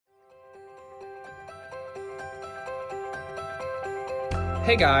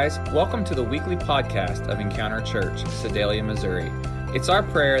Hey guys, welcome to the weekly podcast of Encounter Church, Sedalia, Missouri. It's our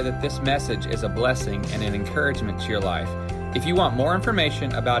prayer that this message is a blessing and an encouragement to your life. If you want more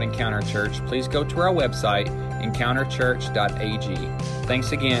information about Encounter Church, please go to our website, encounterchurch.ag.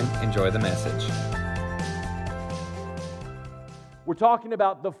 Thanks again. Enjoy the message. We're talking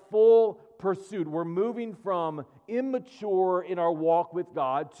about the full pursuit. We're moving from immature in our walk with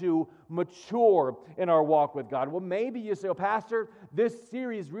God to mature in our walk with God. Well, maybe you say, "Oh, Pastor, this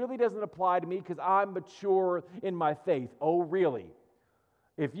series really doesn't apply to me because I'm mature in my faith." Oh, really?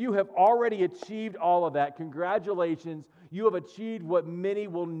 If you have already achieved all of that, congratulations. You have achieved what many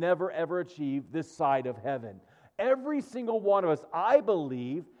will never, ever achieve this side of heaven. Every single one of us, I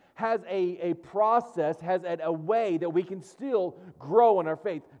believe, has a process, has a way that we can still grow in our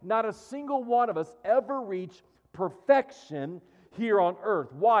faith. Not a single one of us ever reach perfection here on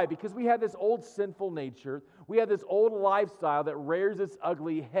earth. Why? Because we have this old sinful nature. We have this old lifestyle that rears its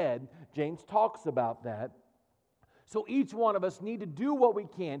ugly head. James talks about that. So each one of us need to do what we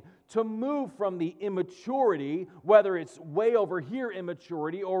can to move from the immaturity, whether it's way over here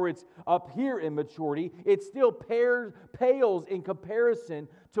immaturity or it's up here immaturity, it still pales in comparison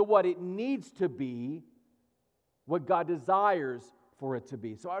to what it needs to be, what God desires for it to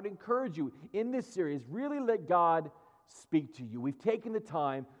be. So I would encourage you in this series, really let God speak to you. We've taken the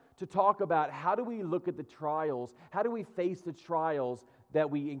time to talk about how do we look at the trials, how do we face the trials that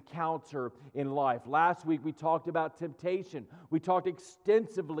we encounter in life. Last week we talked about temptation. We talked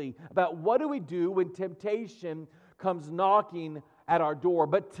extensively about what do we do when temptation comes knocking at our door.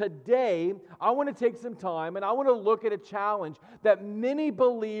 But today I want to take some time and I want to look at a challenge that many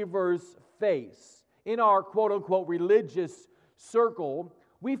believers face. In our quote-unquote religious circle,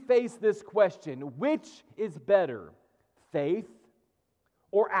 we face this question: which is better, faith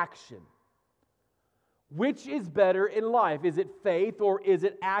or action? Which is better in life? Is it faith or is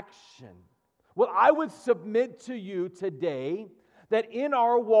it action? Well, I would submit to you today that in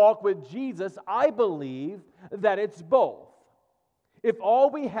our walk with Jesus, I believe that it's both. If all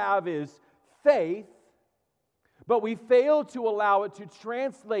we have is faith, but we fail to allow it to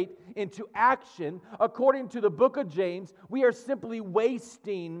translate into action, according to the book of James, we are simply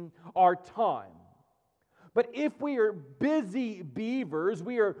wasting our time. But if we are busy beavers,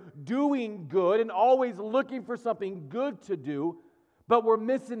 we are doing good and always looking for something good to do, but we're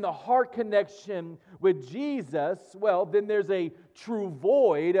missing the heart connection with Jesus, well, then there's a true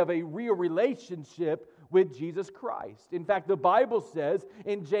void of a real relationship with Jesus Christ. In fact, the Bible says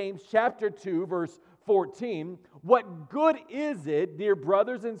in James chapter 2, verse 14, "What good is it, dear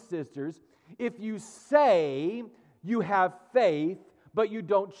brothers and sisters, if you say you have faith, but you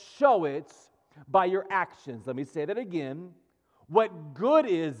don't show it by your actions?" Let me say that again. What good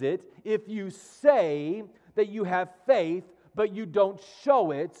is it if you say that you have faith, but you don't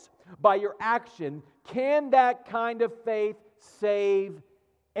show it by your action? Can that kind of faith save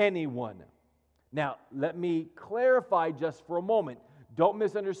anyone? Now, let me clarify just for a moment. Don't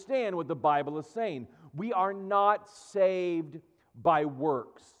misunderstand what the Bible is saying. We are not saved by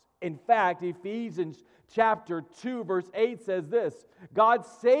works. In fact, Ephesians chapter 2, verse 8 says this: God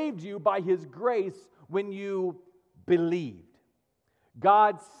saved you by His grace when you believed.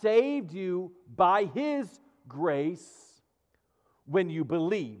 God saved you by His grace when you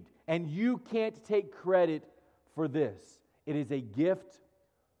believed. And you can't take credit for this. It is a gift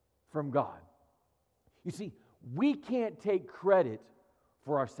from God. You see, we can't take credit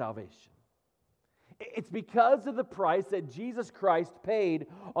for our salvation. It's because of the price that Jesus Christ paid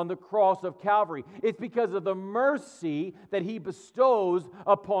on the cross of Calvary. It's because of the mercy that He bestows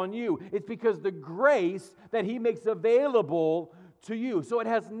upon you. It's because of the grace that He makes available to you. So it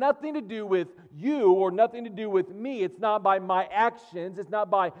has nothing to do with you or nothing to do with me. It's not by my actions. It's not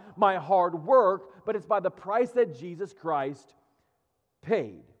by my hard work, but it's by the price that Jesus Christ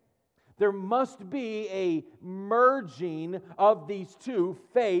paid. There must be a merging of these two,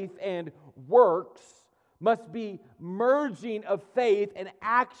 faith and works, must be merging of faith and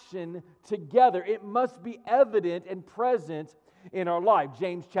action together. It must be evident and present in our life.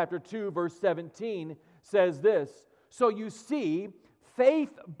 James chapter 2, verse 17 says this: "So you see,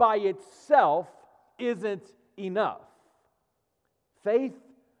 faith by itself isn't enough." Faith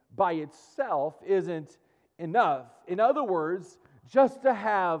by itself isn't enough. In other words, just to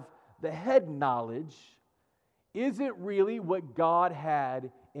have the head knowledge isn't really what God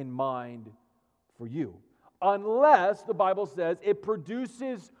had in mind for you. Unless, the Bible says, it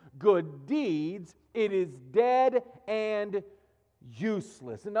produces good deeds, it is dead and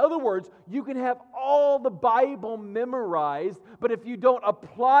useless. In other words, you can have all the Bible memorized, but if you don't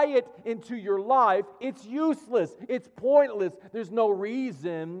apply it into your life, it's useless. It's pointless. There's no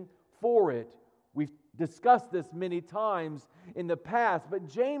reason for it. We've discussed this many times in the past, but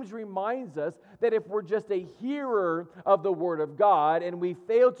James reminds us that if we're just a hearer of the Word of God and we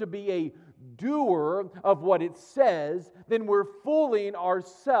fail to be a doer of what it says, then we're fooling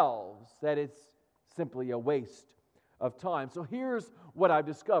ourselves, that it's simply a waste of time. So here's what I've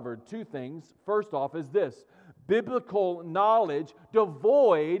discovered. Two things. First off is this: biblical knowledge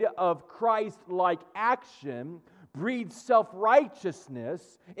devoid of Christ-like action breeds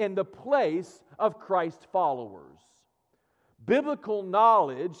self-righteousness in the place of Christ followers. Biblical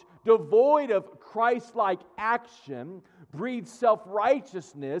knowledge devoid of Christ-like action breeds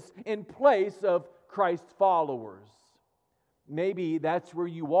self-righteousness in place of Christ followers. Maybe that's where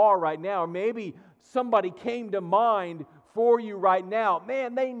you are right now, or maybe somebody came to mind for you right now.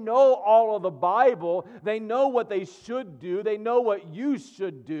 Man, they know all of the Bible. They know what they should do. They know what you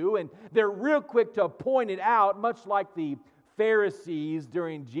should do. And they're real quick to point it out, much like the Pharisees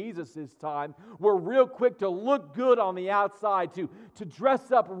during Jesus' time were real quick to look good on the outside, to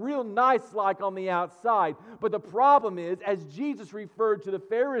dress up real nice like on the outside. But the problem is, as Jesus referred to the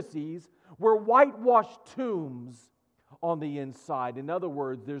Pharisees, we're whitewashed tombs on the inside. In other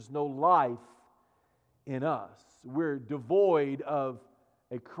words, there's no life in us. We're devoid of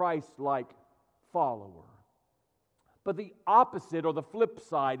a Christ-like follower. But the opposite, or the flip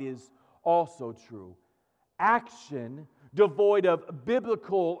side, is also true. Action devoid of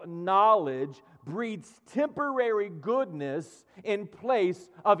biblical knowledge breeds temporary goodness in place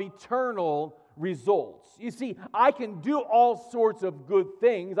of eternal results. You see, I can do all sorts of good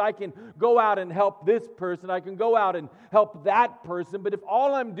things. I can go out and help this person. I can go out and help that person. But if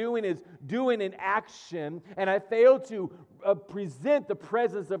all I'm doing is doing an action and I fail to present the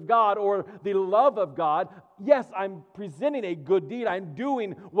presence of God or the love of God, yes, I'm presenting a good deed. I'm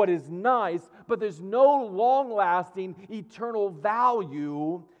doing what is nice, but there's no long-lasting eternal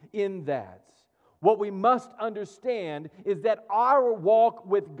value in that. What we must understand is that our walk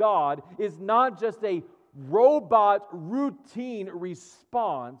with God is not just a robot routine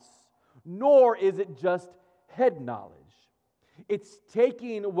response, nor is it just head knowledge. It's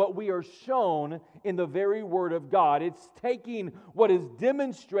taking what we are shown in the very Word of God. It's taking what is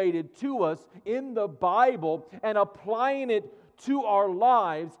demonstrated to us in the Bible and applying it to our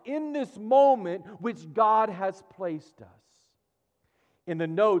lives in this moment which God has placed us. In the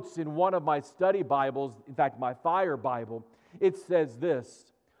notes in one of my study Bibles, in fact, my Fire Bible, it says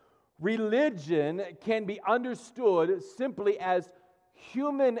this: religion can be understood simply as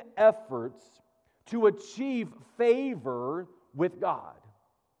human efforts to achieve favor with God.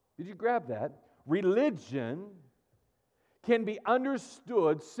 Did you grab that? Religion can be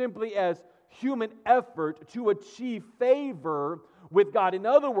understood simply as human effort to achieve favor with God. In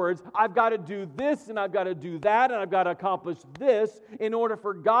other words, I've got to do this and I've got to do that and I've got to accomplish this in order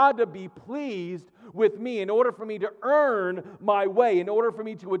for God to be pleased with me, in order for me to earn my way, in order for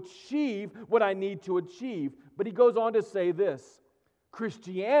me to achieve what I need to achieve. But he goes on to say this: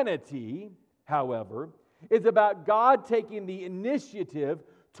 Christianity, however, is about God taking the initiative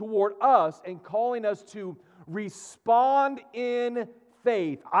toward us and calling us to respond in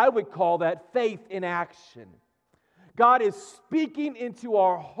faith. I would call that faith in action. God is speaking into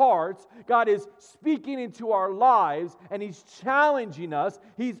our hearts. God is speaking into our lives, and He's challenging us.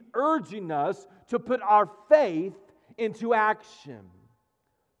 He's urging us to put our faith into action.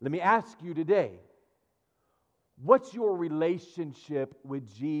 Let me ask you today, what's your relationship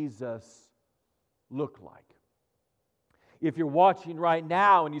with Jesus look like? If you're watching right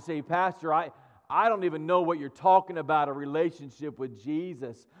now and you say, Pastor, I don't even know what you're talking about, a relationship with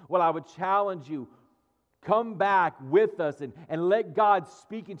Jesus. Well, I would challenge you, come back with us and let God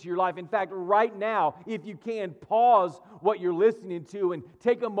speak into your life. In fact, right now, if you can, pause what you're listening to and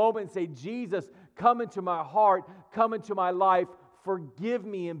take a moment and say, Jesus, come into my heart, come into my life, forgive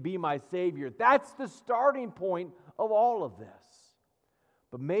me and be my Savior. That's the starting point of all of this.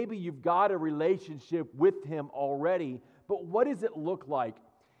 But maybe you've got a relationship with Him already, but what does it look like?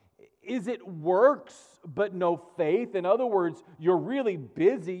 Is it works but no faith? In other words, you're really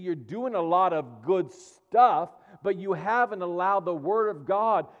busy, you're doing a lot of good stuff, but you haven't allowed the Word of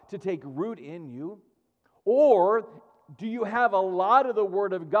God to take root in you? Or do you have a lot of the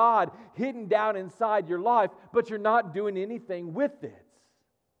Word of God hidden down inside your life, but you're not doing anything with it?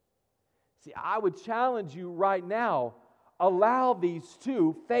 See, I would challenge you right now, allow these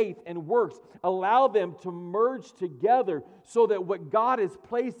two, faith and works, allow them to merge together so that what God has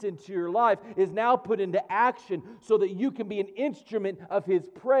placed into your life is now put into action so that you can be an instrument of His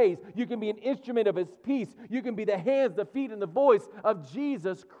praise. You can be an instrument of His peace. You can be the hands, the feet, and the voice of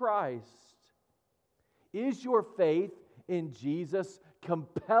Jesus Christ. Is your faith in Jesus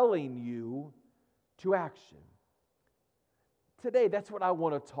compelling you to action? Today, that's what I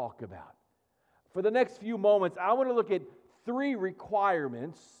want to talk about. For the next few moments, I want to look at 3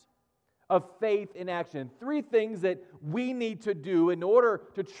 requirements of faith in action. 3 things that we need to do in order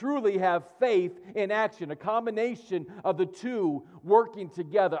to truly have faith in action, a combination of the two working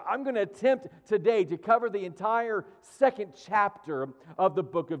together. I'm going to attempt today to cover the entire 2nd chapter of the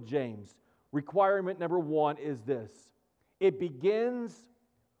book of James. Requirement number 1 is this: it begins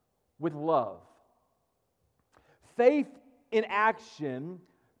with love. Faith in action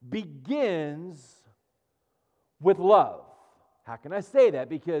begins with love. How can I say that?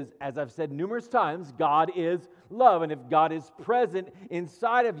 Because, as I've said numerous times, God is love. And if God is present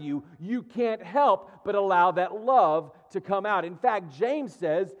inside of you, you can't help but allow that love to come out. In fact, James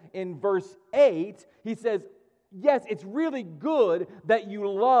says in verse 8, he says, yes, it's really good that you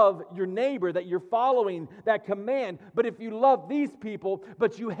love your neighbor, that you're following that command. But if you love these people,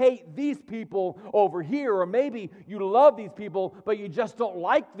 but you hate these people over here, or maybe you love these people, but you just don't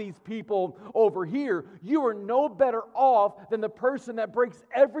like these people over here, you are no better off than the person that breaks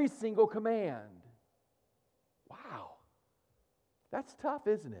every single command. Wow. That's tough,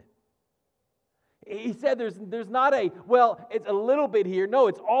 isn't it? He said there's not it's a little bit here. No,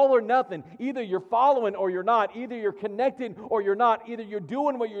 it's all or nothing. Either you're following or you're not. Either you're connecting or you're not. Either you're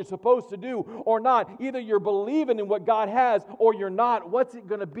doing what you're supposed to do or not. Either you're believing in what God has or you're not. What's it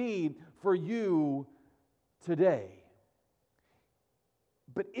going to be for you today?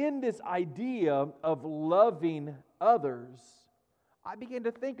 But in this idea of loving others, I began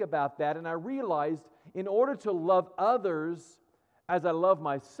to think about that, and I realized in order to love others as I love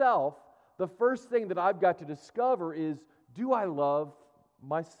myself, the first thing that I've got to discover is, do I love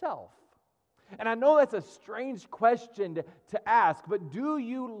myself? And I know that's a strange question to ask, but do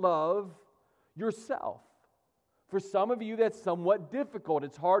you love yourself? For some of you, that's somewhat difficult.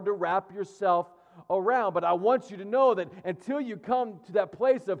 It's hard to wrap yourself around, but I want you to know that until you come to that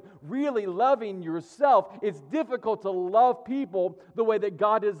place of really loving yourself, it's difficult to love people the way that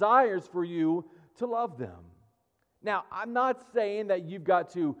God desires for you to love them. Now, I'm not saying that you've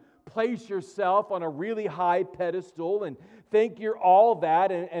got to place yourself on a really high pedestal and think you're all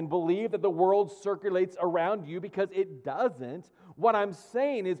that and believe that the world circulates around you, because it doesn't. What I'm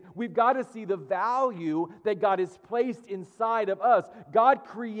saying is we've got to see the value that God has placed inside of us. God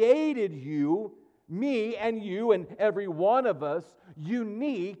created you, me and you and every one of us,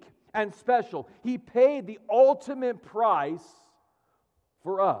 unique and special. He paid the ultimate price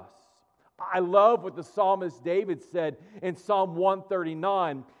for us. I love what the psalmist David said in Psalm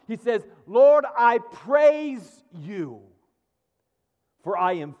 139. He says, Lord, I praise you, for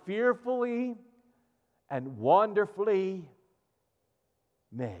I am fearfully and wonderfully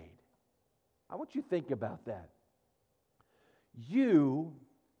made. I want you to think about that. You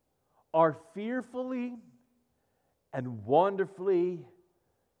are fearfully and wonderfully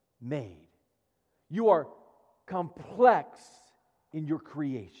made. You are complex in your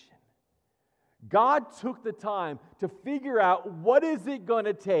creation. God took the time to figure out what is it going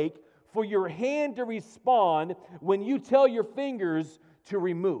to take for your hand to respond when you tell your fingers to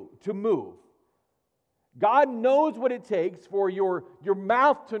move. God knows what it takes for your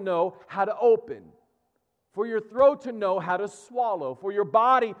mouth to know how to open, for your throat to know how to swallow, for your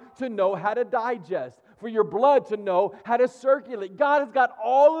body to know how to digest, for your blood to know how to circulate. God has got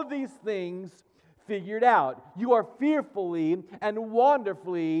all of these things figured out. You are fearfully and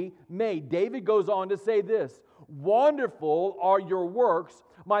wonderfully made. David goes on to say this: wonderful are your works.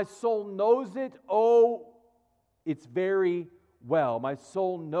 My soul knows it. Oh, it's very well. My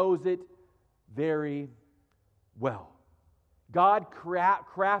soul knows it very well. God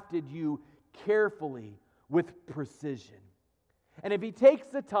crafted you carefully with precision. And if He takes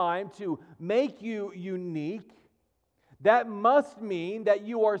the time to make you unique, that must mean that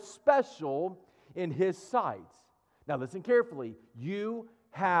you are special in His sight. Now listen carefully. You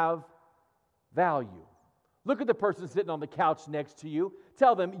have value. Look at the person sitting on the couch next to you.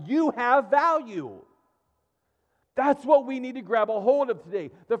 Tell them, you have value. That's what we need to grab a hold of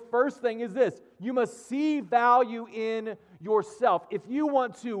today. The first thing is this: you must see value in yourself. If you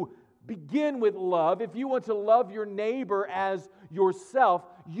want to begin with love, if you want to love your neighbor as yourself,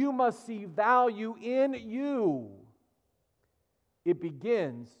 you must see value in you. It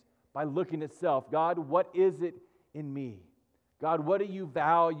begins by looking at self. God, what is it in me? God, what do you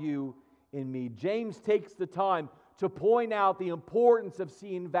value in me? James takes the time to point out the importance of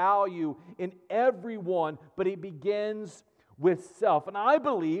seeing value in everyone, but he begins with self. And I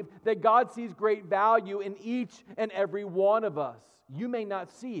believe that God sees great value in each and every one of us. You may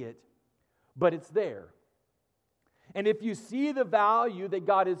not see it, but it's there. And if you see the value that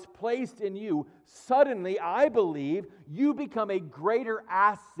God has placed in you, suddenly, I believe, you become a greater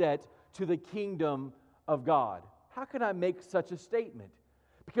asset to the kingdom of God. How can I make such a statement?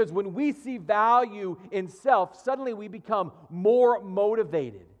 Because when we see value in self, suddenly we become more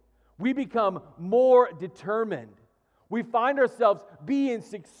motivated. We become more determined. We find ourselves being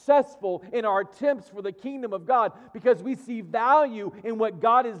successful in our attempts for the kingdom of God because we see value in what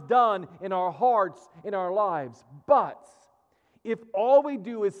God has done in our hearts, in our lives. But if all we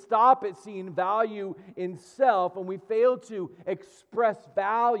do is stop at seeing value in self and we fail to express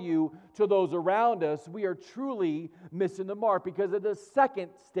value to those around us, we are truly missing the mark, because of the second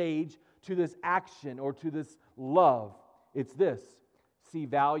stage to this action or to this love. It's this: see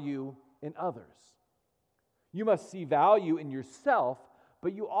value in others. You must see value in yourself,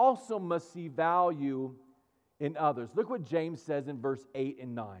 but you also must see value in others. Look what James says in verse 8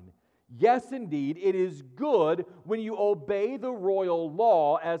 and 9. Yes, indeed, it is good when you obey the royal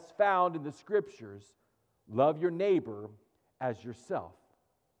law as found in the Scriptures. Love your neighbor as yourself.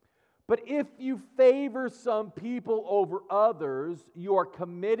 But if you favor some people over others, you are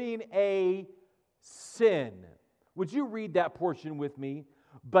committing a sin. Would you read that portion with me?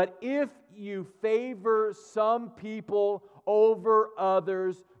 But if you favor some people over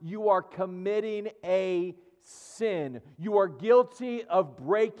others, you are committing a sin. You are guilty of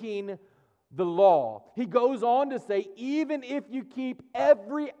breaking the law. He goes on to say, even if you keep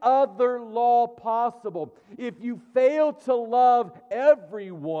every other law possible, if you fail to love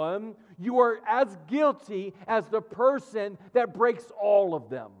everyone, you are as guilty as the person that breaks all of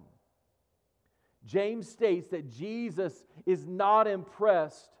them. James states that Jesus is not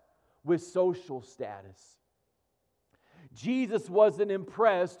impressed with social status. Jesus wasn't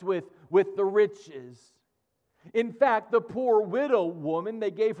impressed with the riches. In fact, the poor widow woman, they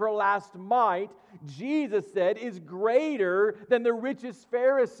gave her last mite, Jesus said, is greater than the richest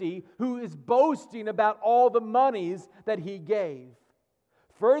Pharisee who is boasting about all the monies that he gave.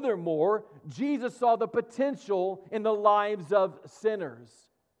 Furthermore, Jesus saw the potential in the lives of sinners.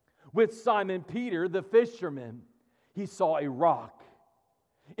 With Simon Peter, the fisherman, he saw a rock.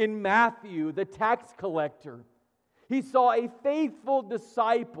 In Matthew, the tax collector, he saw a faithful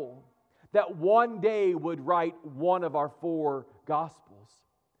disciple that one day would write one of our 4 Gospels.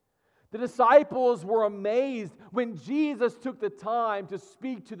 The disciples were amazed when Jesus took the time to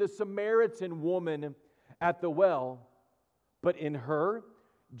speak to the Samaritan woman at the well. But in her,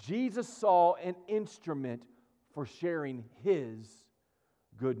 Jesus saw an instrument for sharing His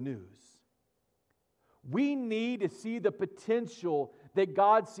good news. We need to see the potential that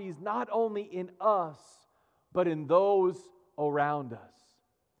God sees not only in us, but in those around us.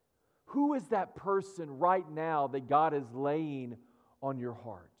 Who is that person right now that God is laying on your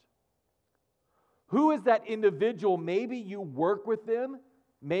heart? Who is that individual? Maybe you work with them.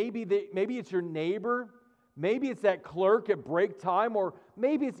 Maybe it's your neighbor. Maybe it's that clerk at break time, or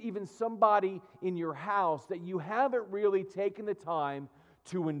maybe it's even somebody in your house that you haven't really taken the time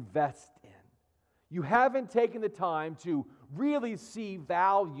to invest in. You haven't taken the time to really see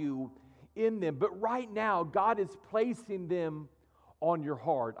value in them. But right now, God is placing them on your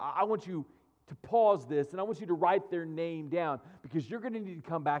heart. I want you to pause this, and I want you to write their name down, because you're going to need to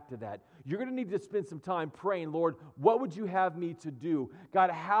come back to that. You're going to need to spend some time praying, Lord, what would you have me to do? God,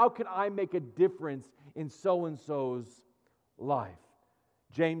 how can I make a difference in so-and-so's life?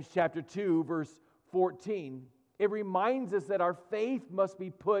 James chapter 2, verse 14. It reminds us that our faith must be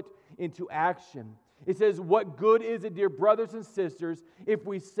put into action. It says, what good is it, dear brothers and sisters, if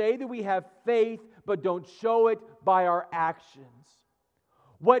we say that we have faith but don't show it by our actions?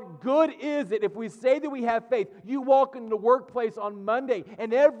 What good is it if we say that we have faith? You walk into the workplace on Monday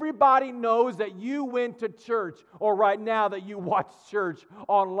and everybody knows that you went to church, or right now that you watch church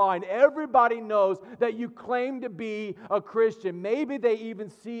online. Everybody knows that you claim to be a Christian. Maybe they even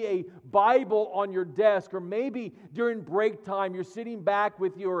see a Bible on your desk, or maybe during break time you're sitting back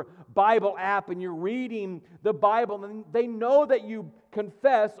with your Bible app and you're reading the Bible, and they know that you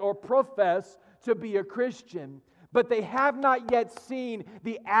confess or profess to be a Christian. But they have not yet seen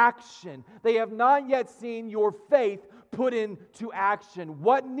the action. They have not yet seen your faith put into action.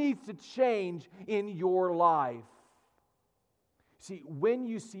 What needs to change in your life? See, when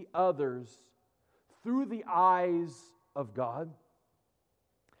you see others through the eyes of God,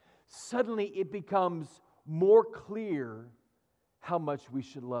 suddenly it becomes more clear how much we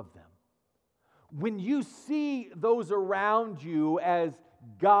should love them. When you see those around you as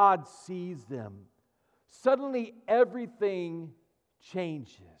God sees them, suddenly everything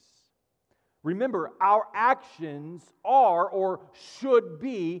changes. Remember, our actions are or should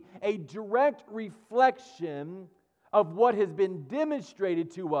be a direct reflection of what has been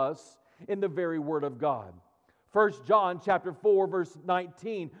demonstrated to us in the very Word of God. 1 John chapter 4, verse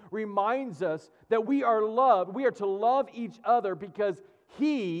 19 reminds us that we are loved. We are to love each other because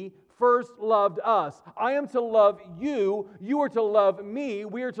He first loved us. I am to love you. You are to love me.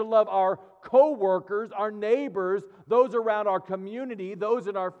 We are to love our co-workers, our neighbors, those around our community, those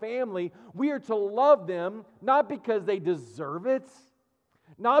in our family. We are to love them not because they deserve it,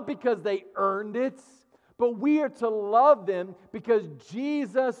 not because they earned it, but we are to love them because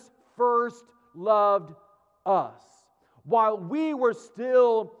Jesus first loved us. While we were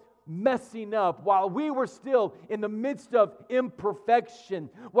still messing up, while we were still in the midst of imperfection,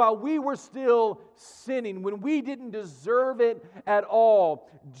 while we were still sinning, when we didn't deserve it at all,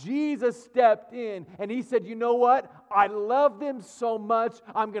 Jesus stepped in and He said, you know what? I love them so much,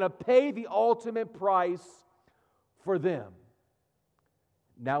 I'm going to pay the ultimate price for them.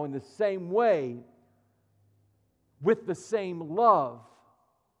 Now, in the same way, with the same love,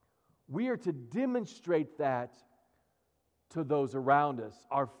 we are to demonstrate that to those around us,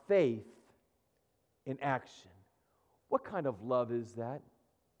 our faith in action. What kind of love is that?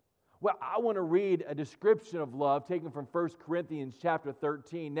 Well, I want to read a description of love taken from 1 Corinthians chapter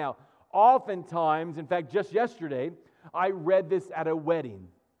 13. Now, oftentimes, in fact, just yesterday, I read this at a wedding.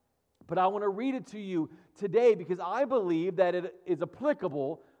 But I want to read it to you today because I believe that it is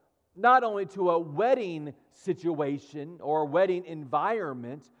applicable not only to a wedding situation or a wedding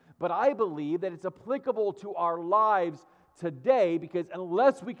environment, but I believe that it's applicable to our lives today, because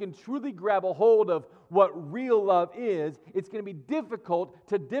unless we can truly grab a hold of what real love is, it's going to be difficult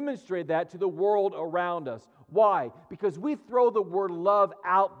to demonstrate that to the world around us. Why? Because we throw the word love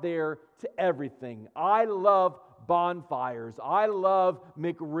out there to everything. I love bonfires. I love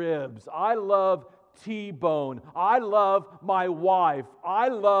McRibs. I love T-bone. I love my wife. I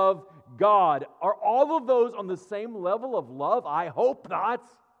love God. Are all of those on the same level of love? I hope not.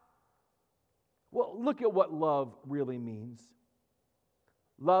 Well, look at what love really means.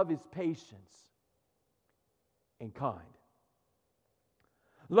 Love is patience and kind.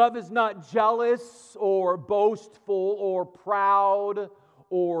 Love is not jealous or boastful or proud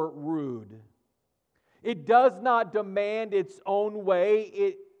or rude. It does not demand its own way.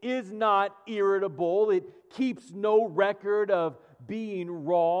 It is not irritable. It keeps no record of being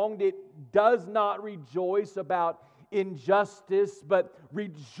wronged. It does not rejoice about injustice, but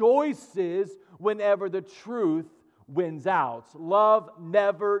rejoices whenever the truth wins out. Love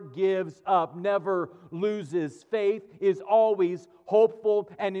never gives up, never loses faith, is always hopeful,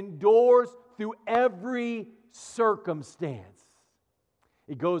 and endures through every circumstance.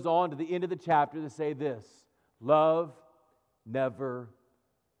 It goes on to the end of the chapter to say this: love never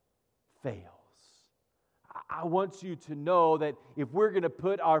fails. I want you to know that if we're going to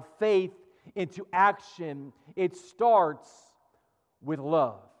put our faith into action, it starts with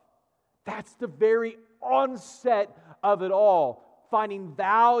love. That's the very onset of it all. Finding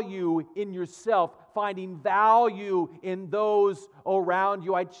value in yourself, finding value in those around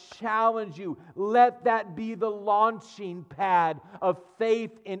you. I challenge you, let that be the launching pad of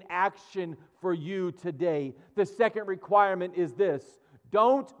faith in action for you today. The second requirement is this: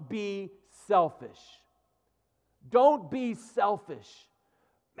 don't be selfish. Don't be selfish.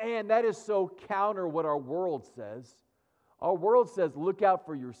 Man, that is so counter what our world says. Our world says, look out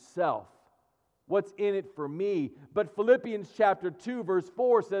for yourself. What's in it for me? But Philippians chapter 2, verse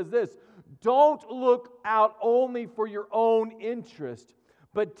 4 says this: don't look out only for your own interest,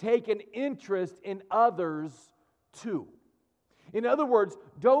 but take an interest in others too. In other words,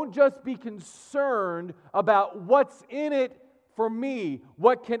 don't just be concerned about what's in it for me.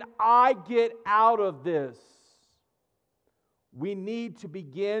 What can I get out of this? We need to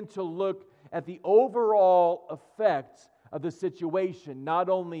begin to look at the overall effect of the situation, not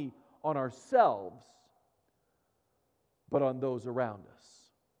only on ourselves, but on those around us.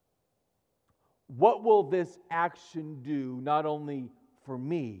 What will this action do not only for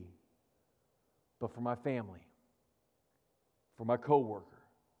me, but for my family, for my coworker,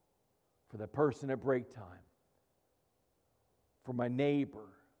 for the person at break time, for my neighbor?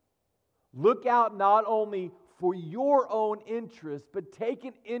 Look out not only for your own interest, but take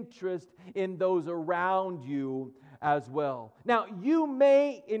an interest in those around you as well. Now, you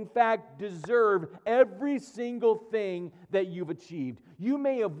may, in fact, deserve every single thing that you've achieved. You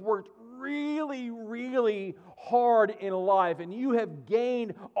may have worked really, really hard in life and you have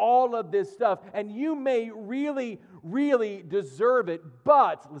gained all of this stuff and you may really, really deserve it,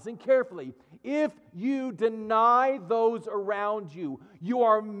 but listen carefully. If you deny those around you, you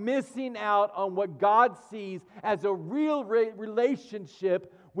are missing out on what God sees as a real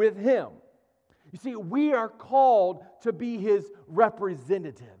relationship with Him. You see, we are called to be His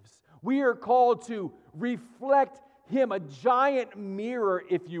representatives. We are called to reflect Him, a giant mirror,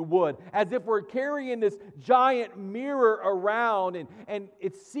 if you would, as if we're carrying this giant mirror around and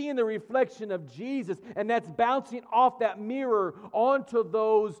it's seeing the reflection of Jesus, and that's bouncing off that mirror onto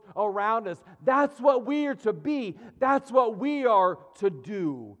those around us. That's what we are to be. That's what we are to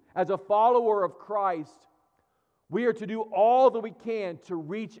do. As a follower of Christ, we are to do all that we can to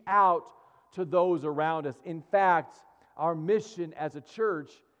reach out to those around us. In fact, our mission as a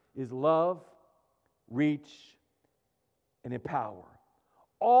church is love, reach, and empower.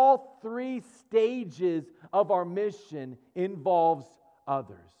 All three stages of our mission involves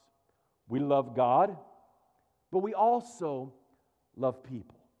others. We love God, but we also love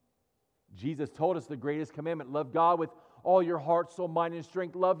people. Jesus told us the greatest commandment, love God with all your heart, soul, mind, and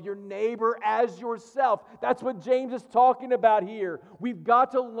strength. Love your neighbor as yourself. That's what James is talking about here. We've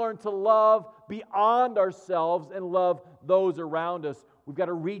got to learn to love beyond ourselves and love those around us. We've got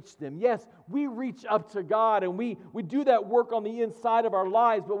to reach them. Yes, we reach up to God and we do that work on the inside of our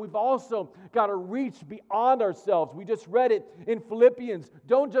lives, but we've also got to reach beyond ourselves. We just read it in Philippians.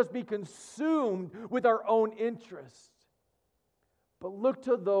 Don't just be consumed with our own interests, but look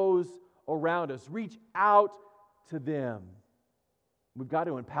to those around us. Reach out to them. We've got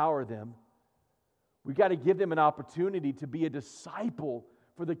to empower them. We've got to give them an opportunity to be a disciple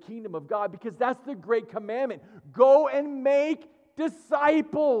for the kingdom of God, because that's the great commandment. Go and make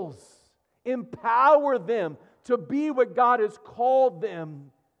disciples. Empower them to be what God has called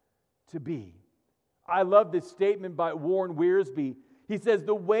them to be. I love this statement by Warren Wiersbe. He says,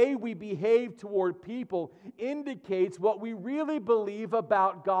 the way we behave toward people indicates what we really believe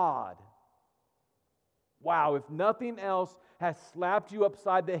about God. Wow, if nothing else has slapped you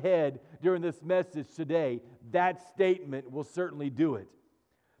upside the head during this message today, that statement will certainly do it.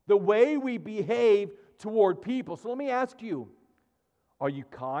 The way we behave toward people. So let me ask you, are you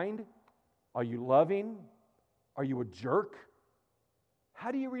kind? Are you loving? Are you a jerk? How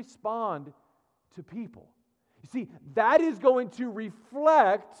do you respond to people? You see, that is going to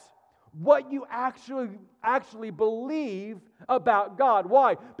reflect what you actually believe about God.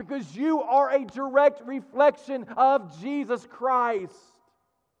 Why? Because you are a direct reflection of Jesus Christ.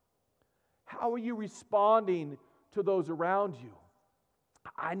 How are you responding to those around you?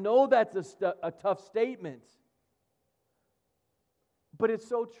 I know that's a tough statement, but it's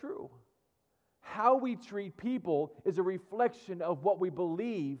so true. How we treat people is a reflection of what we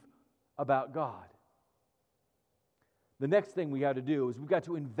believe about God. The next thing we got to do is we've got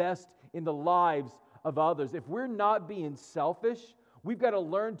to invest in the lives of others. If we're not being selfish, we've got to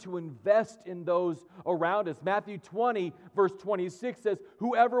learn to invest in those around us. Matthew 20, verse 26 says,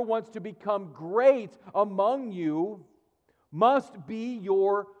 whoever wants to become great among you must be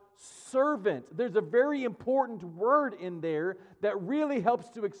your servant. There's a very important word in there that really helps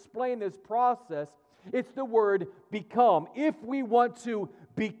to explain this process. It's the word become. If we want to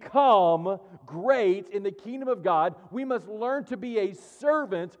become great in the kingdom of God, we must learn to be a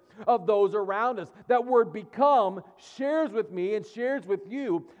servant of those around us. That word become shares with me and shares with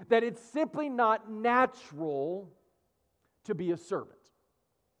you that it's simply not natural to be a servant.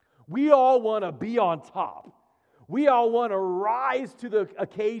 We all want to be on top. We all want to rise to the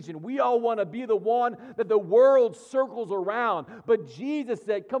occasion. We all want to be the one that the world circles around. But Jesus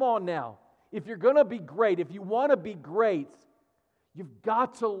said, come on now. If you're going to be great, if you want to be great, you've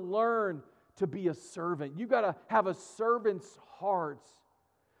got to learn to be a servant. You've got to have a servant's heart.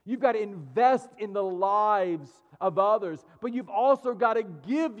 You've got to invest in the lives of others, but you've also got to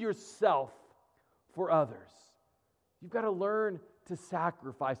give yourself for others. You've got to learn to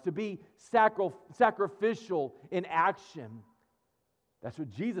sacrifice, to be sacrificial in action. That's what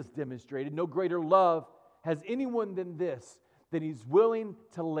Jesus demonstrated. No greater love has anyone than this, that he's willing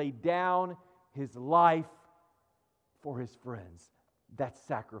to lay down his life for his friends. That's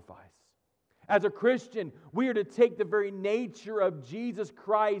sacrifice. As a Christian, we are to take the very nature of Jesus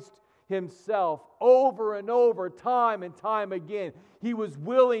Christ himself over and over, time and time again. He was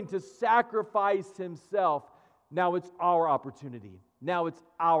willing to sacrifice himself. Now it's our opportunity. Now it's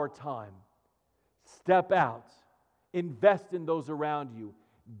our time. Step out. Invest in those around you.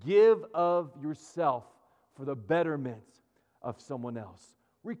 Give of yourself for the betterment of someone else.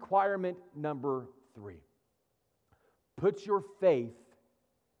 Requirement number 3. Put your faith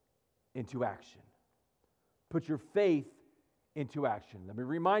into action. Put your faith into action. Let me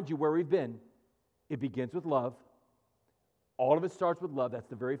remind you where we've been. It begins with love. All of it starts with love. That's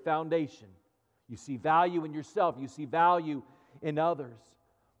the very foundation. You see value in yourself. You see value in others.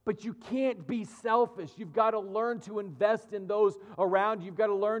 But you can't be selfish. You've got to learn to invest in those around you. You've got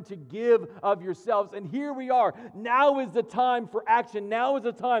to learn to give of yourselves. And here we are. Now is the time for action. Now is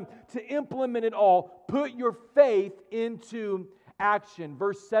the time to implement it all. Put your faith into action.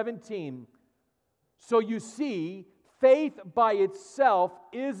 Verse 17. So you see, faith by itself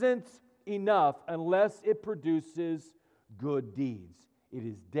isn't enough unless it produces good deeds. It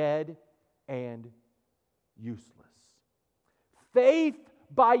is dead and useless. Faith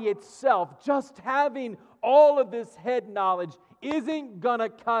by itself, just having all of this head knowledge, isn't gonna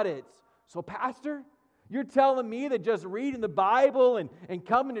cut it. So, Pastor, you're telling me that just reading the Bible and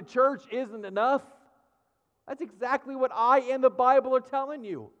coming to church isn't enough? That's exactly what I and the Bible are telling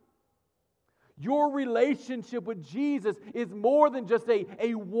you. Your relationship with Jesus is more than just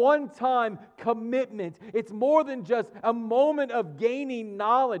a one-time commitment. It's more than just a moment of gaining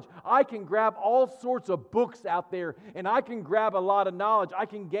knowledge. I can grab all sorts of books out there, and I can grab a lot of knowledge. I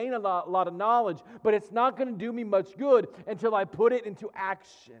can gain a lot of knowledge, but it's not going to do me much good until I put it into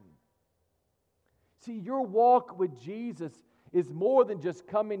action. See, your walk with Jesus is more than just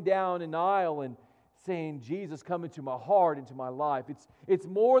coming down an aisle and saying, Jesus, come into my heart, into my life. It's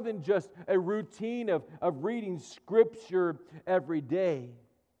more than just a routine of reading Scripture every day.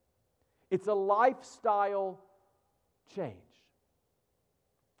 It's a lifestyle change.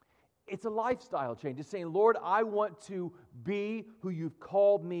 It's a lifestyle change. It's saying, Lord, I want to be who you've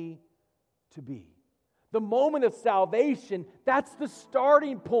called me to be. The moment of salvation, that's the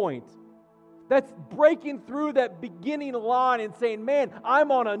starting point. That's breaking through that beginning line and saying, man,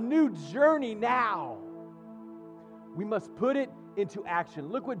 I'm on a new journey now. We must put it into action.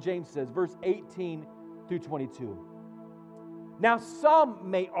 Look what James says, verse 18 through 22. Now,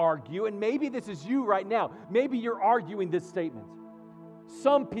 some may argue, and maybe this is you right now, maybe you're arguing this statement.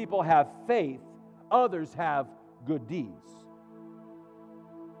 Some people have faith, others have good deeds.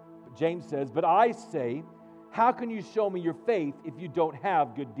 But James says, but I say, how can you show me your faith if you don't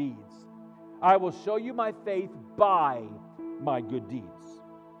have good deeds? I will show you my faith by my good deeds.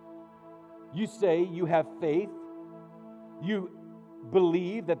 You say you have faith. You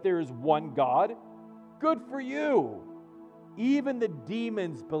believe that there is one God. Good for you. Even the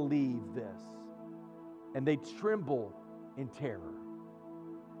demons believe this, and they tremble in terror.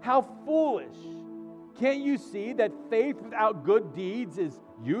 How foolish. Can't you see that faith without good deeds is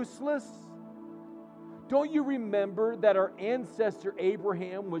useless? Don't you remember that our ancestor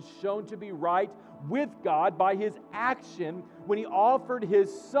Abraham was shown to be right with God by his action when he offered his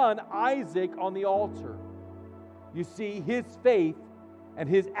son Isaac on the altar? You see, his faith and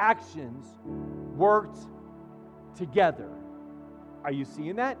his actions worked together. Are you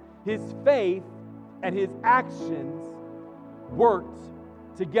seeing that? His faith and his actions worked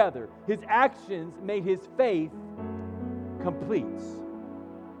together. His actions made his faith complete.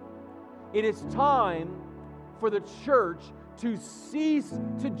 It is time for the church to cease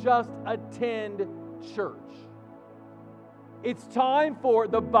to just attend church. It's time for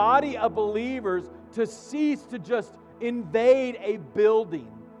the body of believers to cease to just invade a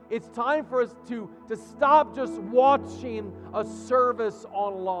building. It's time for us to stop just watching a service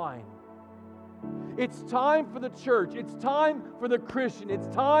online. It's time for the church. It's time for the Christian. It's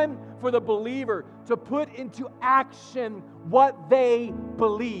time for the believer to put into action what they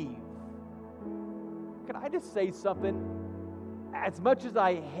believe. Can I just say something? As much as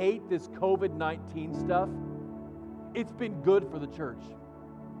I hate this COVID-19 stuff, it's been good for the church.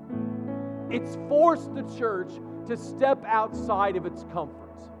 It's forced the church to step outside of its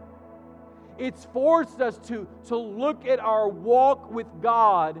comfort. It's forced us to look at our walk with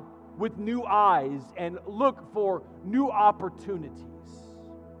God with new eyes and look for new opportunities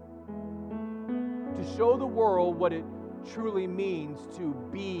to show the world what it truly means to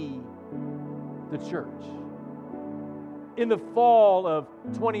be the church. In the fall of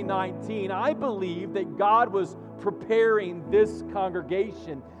 2019, I believe that God was preparing this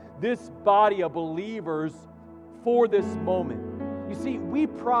congregation, this body of believers, for this moment. You see, we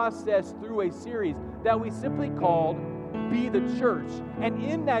processed through a series that we simply called Be the Church. And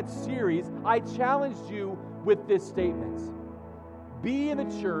in that series, I challenged you with this statement. Be in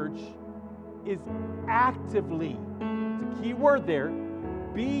the church is actively, it's a key word there,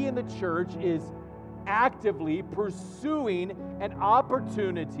 be in the church is actively pursuing an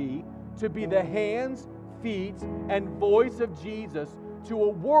opportunity to be the hands, feet, and voice of Jesus to a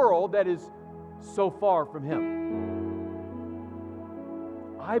world that is so far from Him.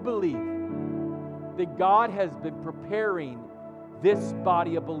 I believe that God has been preparing this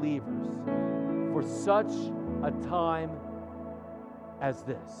body of believers for such a time as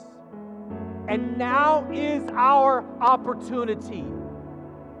this. And now is our opportunity.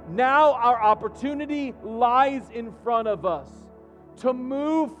 Now our opportunity lies in front of us to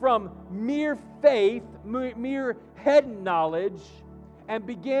move from mere faith, mere head knowledge, and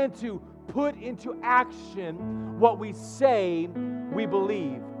begin to put into action what we say we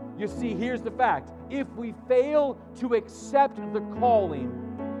believe. You see, here's the fact. If we fail to accept the calling,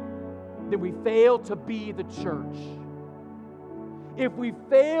 then we fail to be the church. If we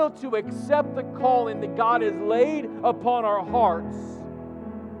fail to accept the calling that God has laid upon our hearts,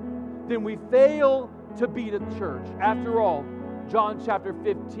 then we fail to be the church. After all, John chapter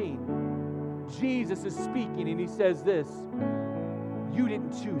 15, Jesus is speaking and he says this, "You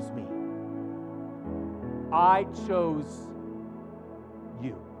didn't choose me. I chose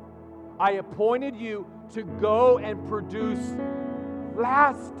you. I appointed you to go and produce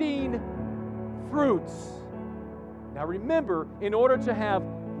lasting fruits." Now remember, in order to have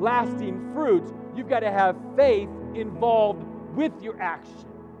lasting fruits, you've got to have faith involved with your action.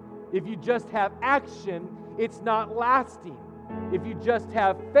 If you just have action, it's not lasting. If you just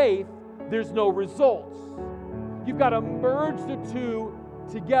have faith, there's no results. You've got to merge the two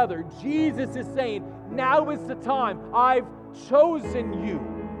together. Jesus is saying, now is the time. I've chosen you.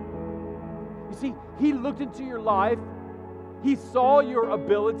 You see, He looked into your life. He saw your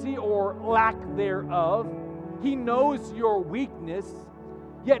ability or lack thereof. He knows your weakness,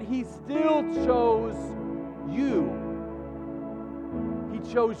 yet He still chose you. He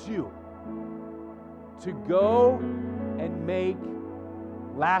chose you to go and make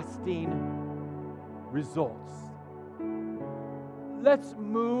lasting results. Let's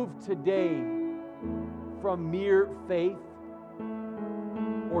move today from mere faith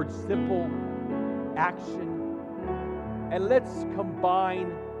or simple action, and let's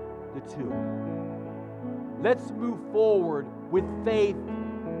combine the two. Let's move forward with faith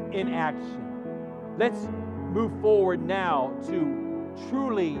in action. Let's move forward now to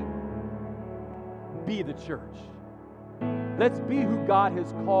truly be the church. Let's be who God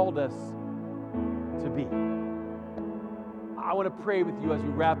has called us to be. I want to pray with you as we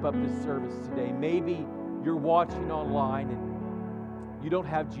wrap up this service today. Maybe you're watching online and you don't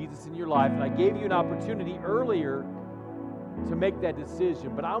have Jesus in your life, and I gave you an opportunity earlier to make that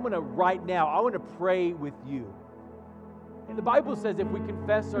decision. But I want to pray with you. And the Bible says if we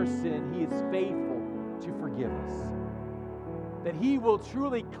confess our sin, He is faithful to forgive us. That He will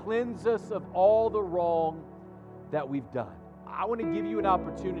truly cleanse us of all the wrong that we've done. I want to give you an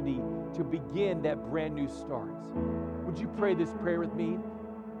opportunity to begin that brand new start. Would you pray this prayer with me?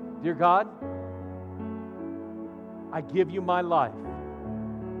 Dear God, I give you my life.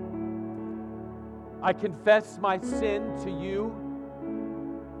 I confess my sin to you.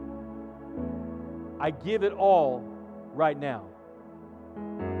 I give it all right now.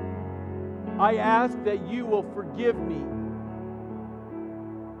 I ask that you will forgive me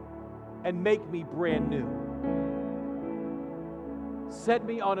and make me brand new. Set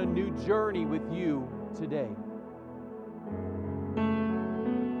me on a new journey with you today.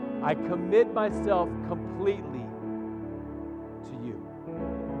 I commit myself completely to you.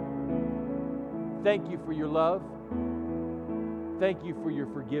 Thank you for your love. Thank you for your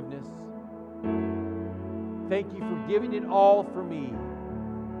forgiveness. Thank you for giving it all for me.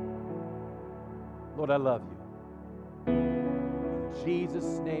 Lord, I love you. In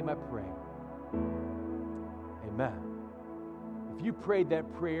Jesus' name I pray. Amen. If you prayed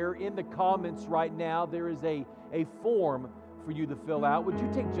that prayer, in the comments right now, there is a form for you to fill out. Would you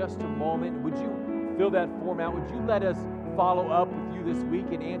take just a moment? Would you fill that form out? Would you let us follow up with you this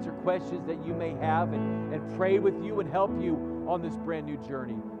week and answer questions that you may have and pray with you and help you on this brand new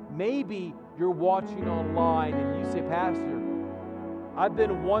journey? Maybe you're watching online and you say, Pastor, I've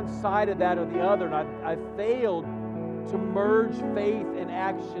been one side of that or the other, and I've failed to merge faith and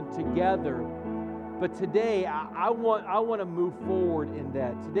action together. But today, I want to move forward in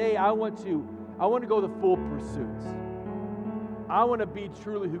that. Today, I want to go the full pursuit. I want to be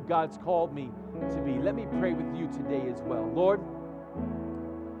truly who God's called me to be. Let me pray with you today as well. Lord,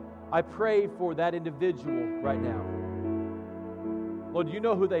 I pray for that individual right now. Lord, you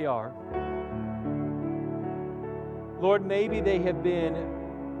know who they are. Lord, maybe they have been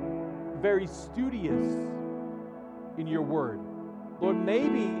very studious in your word. Lord,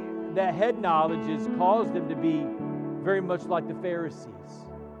 maybe that head knowledge has caused them to be very much like the Pharisees,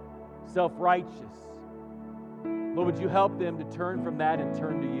 self-righteous. Lord, would you help them to turn from that and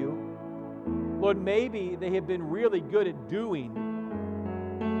turn to you? Lord, maybe they have been really good at doing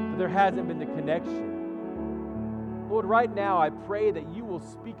there hasn't been the connection. Lord, right now I pray that you will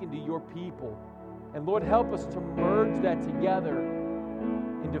speak into your people. And Lord, help us to merge that together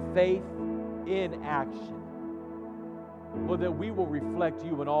into faith in action. Lord, that we will reflect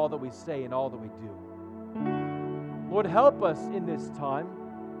you in all that we say and all that we do. Lord, help us in this time,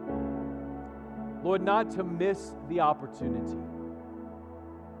 Lord, not to miss the opportunity.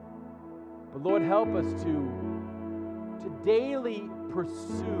 But Lord, help us to daily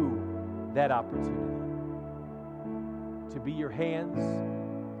pursue that opportunity. To be your hands,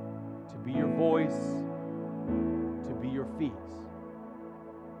 to be your voice, to be your feet.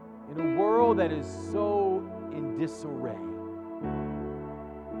 In a world that is so in disarray,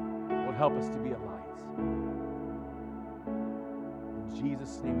 Lord, help us to be a light. In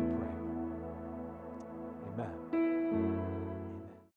Jesus' name we pray. Amen.